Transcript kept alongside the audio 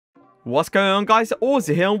What's going on, guys?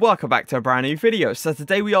 Auzio here and welcome back to a brand new video. So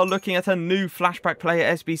today we are looking at a new flashback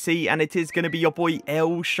player SBC and it is going to be your boy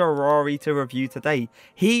El Shaarawy to review today.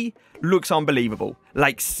 He looks unbelievable.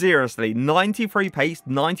 Like seriously, 93 pace,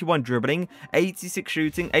 91 dribbling, 86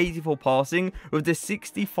 shooting, 84 passing with the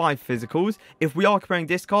 65 physicals. If we are comparing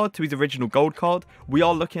this card to his original gold card, we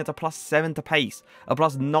are looking at a +7 to pace, a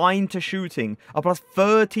 +9 to shooting, a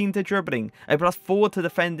 +13 to dribbling, a +4 to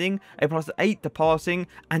defending, a +8 to passing,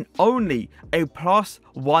 and only a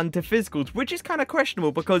 +1 to physicals, which is kind of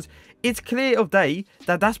questionable because it's clear of day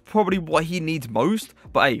that that's probably what he needs most.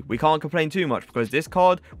 But hey, we can't complain too much because this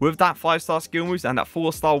card with that 5-star skill moves and that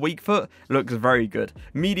 4-star weak foot looks very good.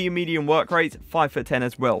 Medium work rate, 5'10"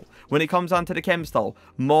 as well. When it comes down to the chem style,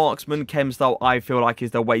 marksman chem style I feel like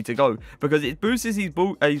is the way to go because it boosts his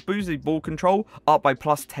ball control up by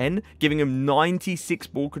 +10, giving him 96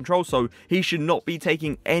 ball control, so he should not be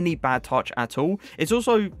taking any bad touch at all. It's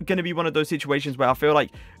also going to be one of those situations where I feel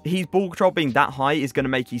like his ball control being that high is going to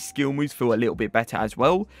make his skill moves feel a little bit better as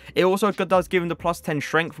well. It also does give him the +10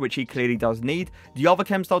 strength, which he clearly does need. The other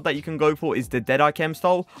chem style that you can go for is the Deadeye chem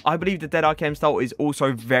style. I believe the Deadeye chem style is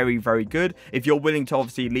also very good. If you're willing to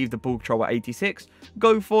obviously leave the ball control at 86,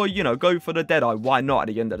 go for the Deadeye. Why not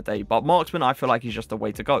at the end of the day? But marksman, I feel like he's just the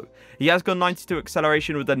way to go. He has got 92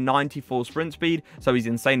 acceleration with a 94 sprint speed, so he's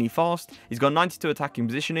insanely fast. He's got 92 attacking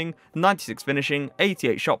positioning, 96 finishing,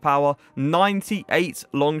 88 shot power, 98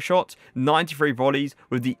 long shots, 93 volleys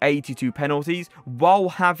with the 82 penalties, while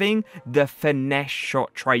having the finesse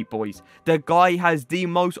shot trait, boys. The guy has the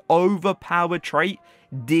most overpowered trait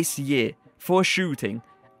this year for shooting.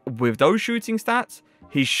 With those shooting stats,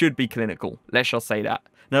 he should be clinical. Let's just say that.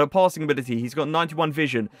 Now, the passing ability, he's got 91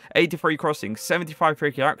 vision, 83 crossing, 75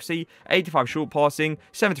 free kick accuracy, 85 short passing,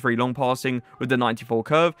 73 long passing with the 94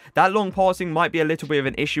 curve. That long passing might be a little bit of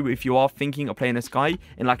an issue if you are thinking of playing this guy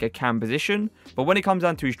in like a cam position. But when it comes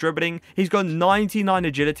down to his dribbling, he's got 99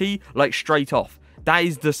 agility, like straight off. That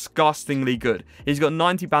is disgustingly good. He's got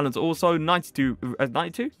 90 balance also, 92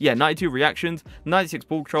 reactions, 96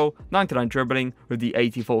 ball control, 99 dribbling with the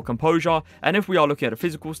 84 composure. And if we are looking at the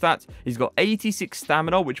physical stats, he's got 86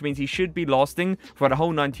 stamina, which means he should be lasting for the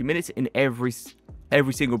whole 90 minutes in every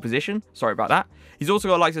single position. Sorry about that. He's also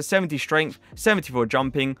got like a 70 strength, 74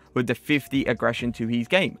 jumping with the 50 aggression to his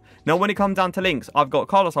game. Now, when it comes down to links, I've got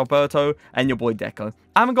Carlos Alberto and your boy Deco.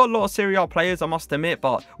 I haven't got a lot of Serie A players, I must admit,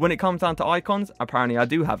 but when it comes down to icons, apparently I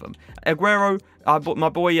do have them. Aguero, I bought my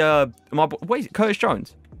boy, wait, Curtis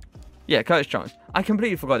Jones. Yeah, Curtis Jones. I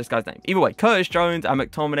completely forgot this guy's name. Either way, Curtis Jones and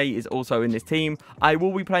McTominay is also in this team. I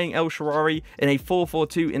will be playing El Shaarawy in a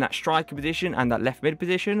 4-4-2 in that striker position and that left mid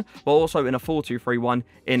position, but also in a 4-2-3-1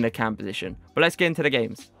 in the cam position. But let's get into the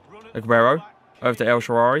games. Aguero, over to El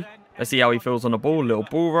Shaarawy. Let's see how he feels on the ball. Little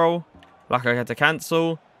ball roll. Like I had to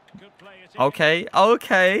cancel. Okay.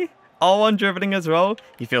 Oh, on dribbling as well.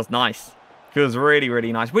 He feels nice. Feels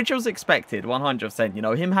really nice, which was expected, 100%. You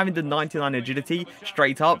know, him having the 99 agility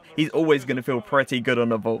straight up, he's always going to feel pretty good on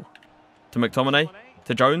the ball. To McTominay,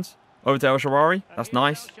 to Jones, over to El Shaarawy. That's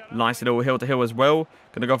nice. Nice little hill to hill as well.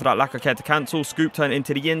 Going to go for that Lakey to cancel. Scoop turn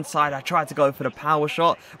into the inside. I tried to go for the power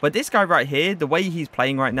shot, but this guy right here, the way he's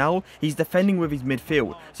playing right now, he's defending with his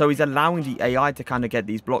midfield. So he's allowing the AI to kind of get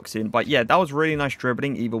these blocks in. But yeah, that was really nice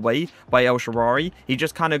dribbling either way by El Shaarawy. He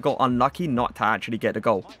just kind of got unlucky not to actually get the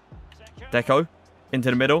goal. Deco, into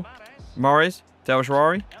the middle. Morris, to El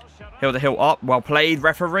Shaarawy. Hill to hill up. Well played,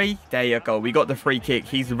 referee. There you go. We got the free kick.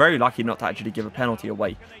 He's very lucky not to actually give a penalty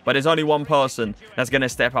away. But there's only one person that's going to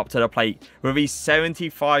step up to the plate. With his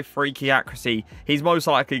 75 free kick accuracy, he's most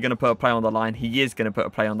likely going to put a play on the line. He is going to put a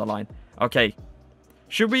play on the line. Okay.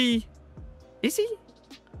 Should we... Is he?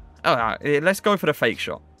 Alright, let's go for the fake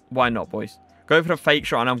shot. Why not, boys? Go for the fake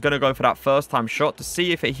shot, and I'm going to go for that first time shot to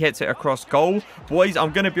see if it hits it across goal. Boys,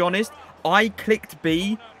 I'm going to be honest. I clicked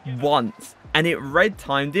B once and it red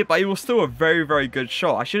timed it, but it was still a very good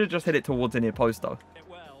shot. I should have just hit it towards the near post though.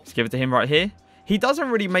 Let's give it to him right here. He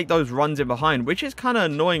doesn't really make those runs in behind, which is kind of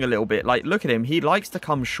annoying a little bit. Like, look at him. He likes to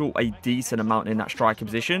come short a decent amount in that striker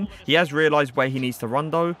position. He has realized where he needs to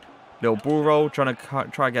run though. Little ball roll, trying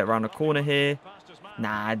to get around the corner here.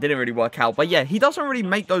 Nah, it didn't really work out. But yeah, he doesn't really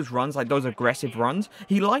make those runs, like those aggressive runs.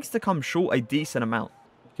 He likes to come short a decent amount.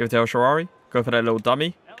 Give it to El Shaarawy. Go for that little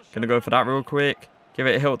dummy. Gonna go for that real quick. Give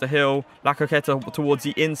it hill to hill. Lakey towards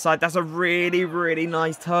the inside. That's a really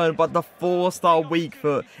nice turn. But the 4-star weak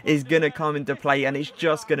foot is gonna come into play and it's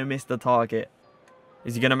just gonna miss the target.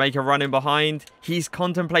 Is he going to make a run in behind? He's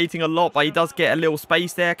contemplating a lot, but he does get a little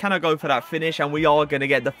space there. Can I go for that finish? And we are going to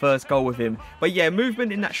get the first goal with him. But yeah,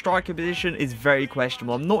 movement in that striker position is very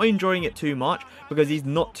questionable. I'm not enjoying it too much because he's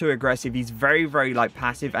not too aggressive. He's very, very like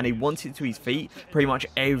passive, and he wants it to his feet pretty much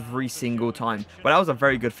every single time. But that was a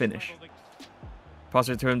very good finish. Pass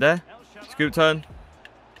it to him there. Scoop turn.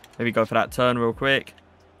 Maybe go for that turn real quick.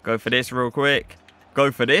 Go for this real quick.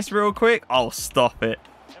 Go for this real quick. Oh, stop it.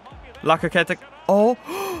 Lakaketa.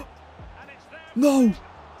 Oh. No.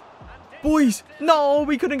 Boys. No,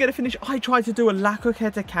 we couldn't get a finish. I tried to do a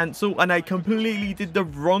Lakaketa cancel and I completely did the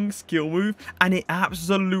wrong skill move. And it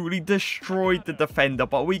absolutely destroyed the defender.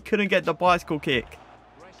 But we couldn't get the bicycle kick.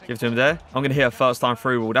 Give it to him there. I'm going to hit a first time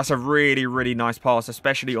through ball. That's a really, really nice pass,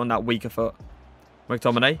 especially on that weaker foot.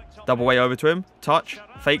 McTominay. Double way over to him. Touch.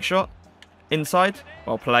 Fake shot. Inside.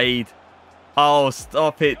 Well played. Oh,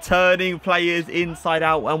 stop it. Turning players inside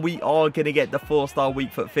out. And we are going to get the 4-star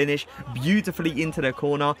weak foot finish beautifully into the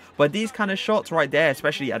corner. But these kind of shots right there,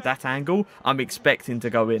 especially at that angle, I'm expecting to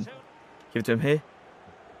go in. Give it to him here.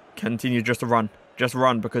 Continue just to run. Just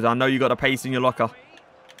run because I know you got the pace in your locker.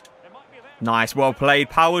 Nice. Well played.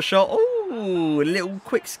 Power shot. Ooh, a little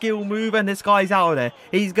quick skill move. And this guy's out of there.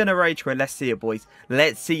 He's going to rage quit. Let's see it, boys.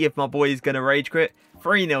 Let's see if my boy is going to rage quit.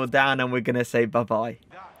 3-0 down and we're going to say bye-bye.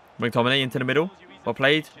 McTominay into the middle. Well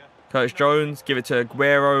played. Curtis Jones. Give it to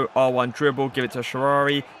Aguero. R1 dribble. Give it to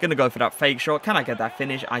Shaarawy. Going to go for that fake shot. Can I get that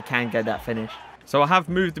finish? I can get that finish. So I have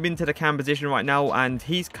moved him into the cam position right now. And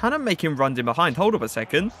he's kind of making runs in behind. Hold up a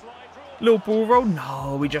second. Little ball roll.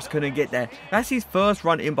 No, we just couldn't get there. That's his first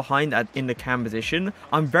run in behind in the cam position.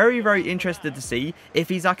 I'm very, very interested to see if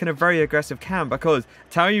he's like in a very aggressive cam. Because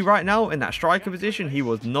tell you right now, in that striker position, he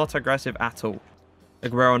was not aggressive at all.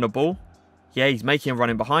 Aguero on the ball. Yeah, he's making a run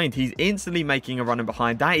in behind. He's instantly making a run in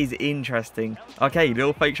behind. That is interesting. Okay,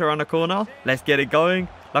 little fake shot around the corner. Let's get it going.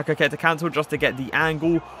 Like I get to cancel just to get the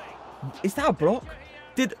angle. Is that a block?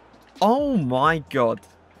 Oh my god.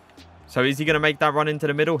 So is he going to make that run into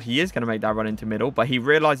the middle? He is going to make that run into the middle. But he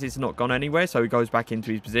realizes it's not gone anywhere. So he goes back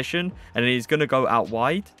into his position. And he's going to go out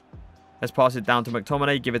wide. Let's pass it down to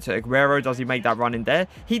McTominay. Give it to Aguero. Does he make that run in there?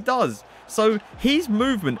 He does. So his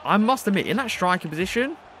movement, I must admit, in that striker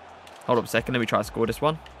position... Hold up a second. Let me try to score this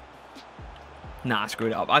one. Nah, I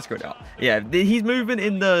screwed it up. Yeah, his movement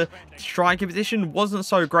in the striker position wasn't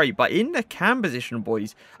so great. But in the cam position,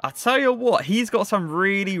 boys, I tell you what, he's got some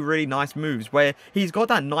really, really nice moves where he's got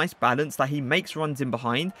that nice balance that he makes runs in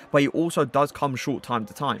behind, but he also does come short time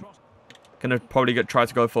to time. Gonna probably try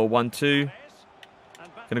to go for a 1-2.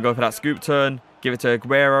 Gonna go for that scoop turn. Give it to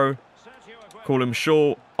Aguero. Call him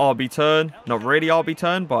short. RB turn. Not really RB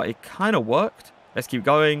turn, but it kind of worked. Let's keep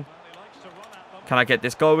going. Can I get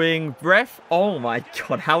this going? Ref? Oh my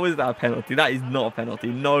god, how is that a penalty? That is not a penalty.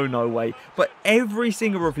 No, no way. But every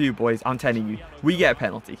single review, boys, I'm telling you, we get a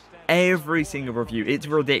penalty. Every single review. It's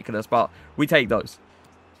ridiculous, but we take those.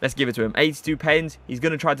 Let's give it to him. 82 pens. He's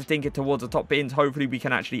going to try to think it towards the top bins. Hopefully, we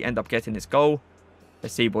can actually end up getting this goal.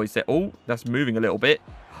 Let's see, boys. Oh, that's moving a little bit.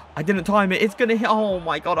 I didn't time it. It's going to hit. Oh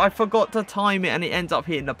my god, I forgot to time it, and it ends up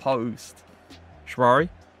hitting the post. Shaarawy.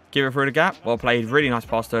 Give it through the gap. Well played. Really nice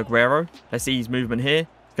pass to Aguero. Let's see his movement here.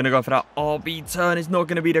 Going to go for that RB turn. It's not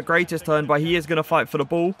going to be the greatest turn, but he is going to fight for the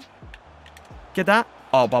ball. Get that?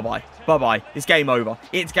 Oh, bye-bye. Bye-bye. It's game over.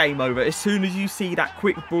 It's game over. As soon as you see that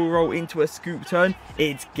quick ball roll into a scoop turn,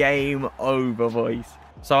 it's game over, boys.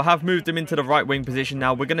 So I have moved him into the right wing position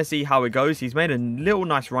now. We're going to see how it goes. He's made a little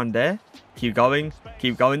nice run there. Keep going.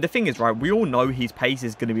 Keep going. The thing is, right, we all know his pace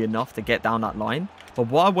is going to be enough to get down that line. But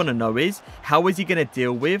what I want to know is, how is he going to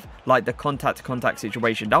deal with, like, the contact-to-contact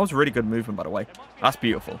situation? That was really good movement, by the way. That's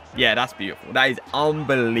beautiful. Yeah, that's beautiful. That is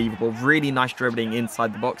unbelievable. Really nice dribbling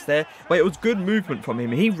inside the box there. But it was good movement from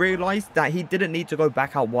him. He realized that he didn't need to go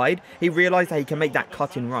back out wide. He realized that he can make that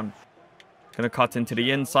cut-in run. Going to cut into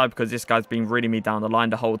the inside because this guy's been reading me down the line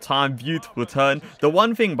the whole time. Beautiful turn. The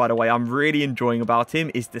one thing, by the way, I'm really enjoying about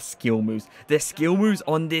him is the skill moves. The skill moves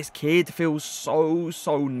on this kid feels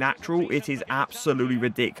so natural. It is absolutely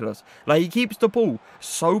ridiculous. Like, he keeps the ball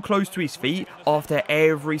so close to his feet after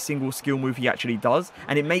every single skill move he actually does.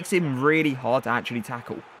 And it makes him really hard to actually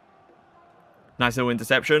tackle. Nice little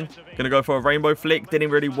interception. Going to go for a rainbow flick.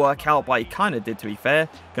 Didn't really work out, but he kind of did, to be fair.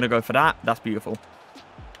 Going to go for that. That's beautiful.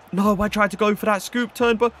 No, I tried to go for that scoop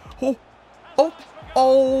turn, but...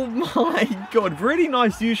 Oh my god. Really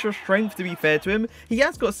nice use of strength, to be fair to him. He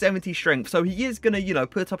has got 70 strength, so he is going to, you know,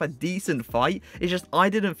 put up a decent fight. It's just I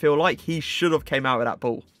didn't feel like he should have came out with that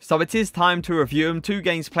ball. So it is time to review him. 2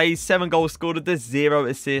 games played, 7 goals scored with the 0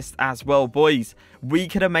 assists as well, boys. we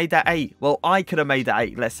could have made that 8. Well, I could have made that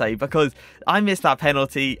 8, let's say, because I missed that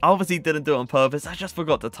penalty. I obviously didn't do it on purpose. I just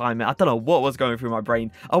forgot to time it. I don't know what was going through my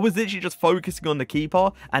brain. I was literally just focusing on the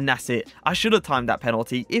keeper, and that's it. I should have timed that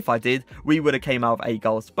penalty. If I did, we would have came out with 8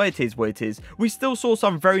 goals, but it is what it is. We still saw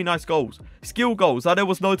some very nice goals. Skill goals. There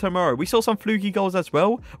was no Mohr. We saw some fluky goals as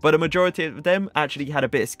well, but a majority of them actually had a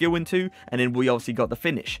bit of skill into, and then we obviously got the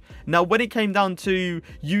finish. Now, when it came down to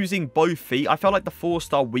using both feet, I felt like the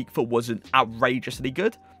 4-star weak foot wasn't outrageously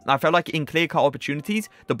good. I felt like in clear-cut opportunities,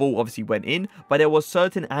 the ball obviously went in, but there were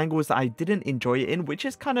certain angles that I didn't enjoy it in, which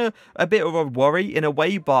is kind of a bit of a worry in a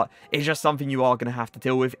way, but it's just something you are going to have to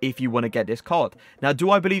deal with if you want to get this card. Now, do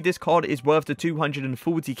I believe this card is worth the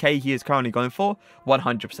 240k he is currently going for?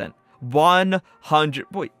 100%. 100.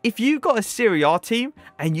 Boy, if you got a Serie A team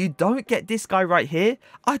and you don't get this guy right here,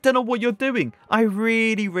 I don't know what you're doing. I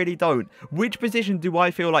really don't. Which position do I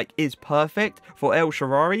feel like is perfect for El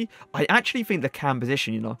Shaarawy? I actually think the cam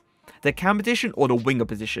position, you know. The cam position or the winger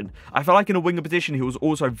position. I feel like in a winger position, he was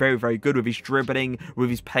also very good with his dribbling, with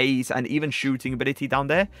his pace, and even shooting ability down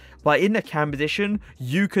there. But in the cam position,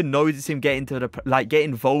 you could notice him get into the get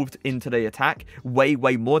involved into the attack way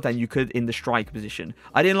more than you could in the striker position.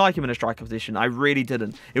 I didn't like him in the striker position. I really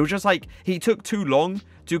didn't. It was just like he took too long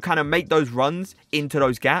to kind of make those runs into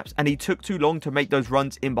those gaps, and he took too long to make those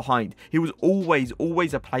runs in behind. He was always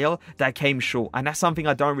a player that came short, and that's something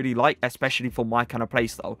I don't really like, especially for my kind of play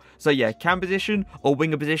style. So yeah, cam position or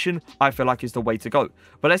winger position, I feel like is the way to go.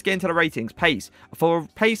 But let's get into the ratings. Pace. For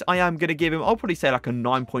pace, I am going to give him, I'll probably say like a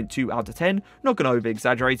 9.2 out of 10. Not going to over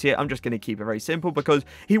exaggerate it. I'm just going to keep it very simple because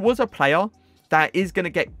he was a player that is going to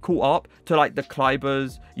get caught up to like the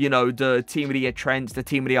Kleibers, you know, the Team of the Year Trents, the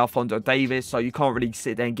Team of the Year Alphonso Davies. So you can't really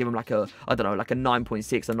sit there and give him like a, I don't know, like a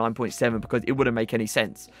 9.6 or 9.7 because it wouldn't make any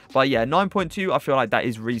sense. But yeah, 9.2, I feel like that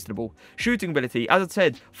is reasonable. Shooting ability, as I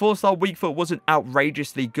said, 4-star weak foot wasn't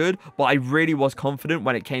outrageously good, but I really was confident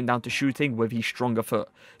when it came down to shooting with his stronger foot.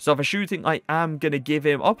 So for shooting, I am going to give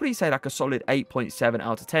him, I'll probably say like a solid 8.7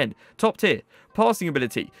 out of 10. Top tier. Passing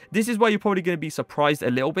ability. This is where you're probably going to be surprised a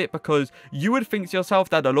little bit because you would think to yourself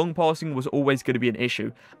that the long passing was always going to be an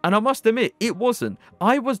issue. And I must admit, it wasn't.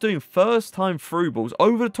 I was doing first time through balls,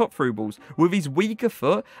 over the top through balls with his weaker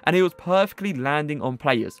foot, and he was perfectly landing on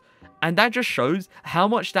players. And that just shows how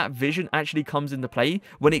much that vision actually comes into play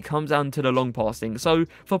when it comes down to the long passing. So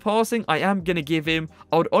for passing, I am going to give him,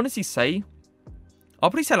 I would honestly say, I'll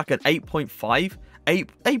probably say like an 8.5.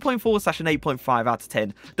 8.4 / an 8.5 out of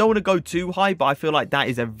 10. Don't want to go too high, but I feel like that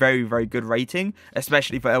is a very good rating,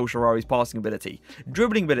 especially for El Shaarawy's passing ability.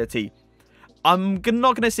 Dribbling ability. I'm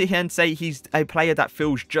not going to sit here and say he's a player that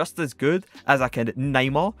feels just as good as like a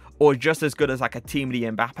Neymar or just as good as like a Team of the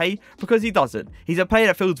Mbappe, because he doesn't. He's a player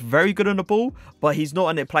that feels very good on the ball, but he's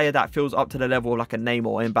not a player that feels up to the level of like a Neymar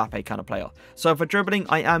or Mbappe kind of player. So for dribbling,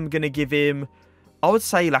 I am going to give him, I would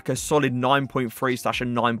say like a solid 9.3 / a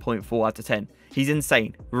 9.4 out of 10. He's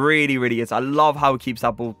insane. Really is. I love how he keeps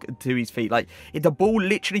that ball to his feet. Like, if the ball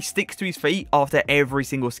literally sticks to his feet after every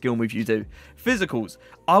single skill move you do. Physicals.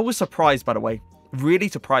 I was surprised, by the way. Really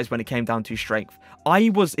surprised when it came down to strength.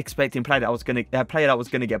 I was expecting a player that was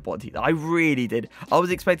going to get bodied. I really did. I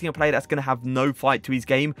was expecting a player that's going to have no fight to his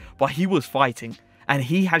game, but he was fighting. And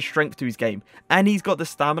he has strength to his game. And he's got the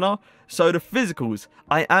stamina. So the physicals,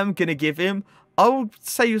 I am going to give him, I would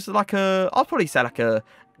say it's like a, I'll probably say like a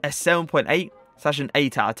 7.8 / an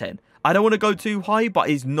 8 out of 10. I don't want to go too high, but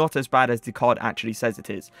it's not as bad as the card actually says it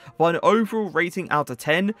is. But an overall rating out of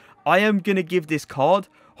 10, I am going to give this card,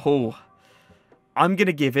 I'm going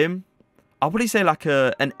to give him, I'll probably say like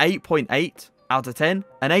an 8.8 out of 10.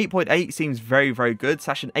 An 8.8 seems very good, /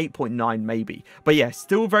 an 8.9 maybe. But yeah,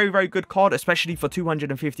 still very good card, especially for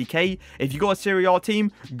 250k. If you got a Serie A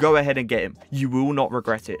team, go ahead and get him. You will not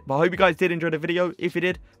regret it. But I hope you guys did enjoy the video. If you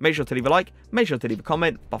did, make sure to leave a like, make sure to leave a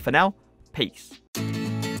comment. But for now, peace.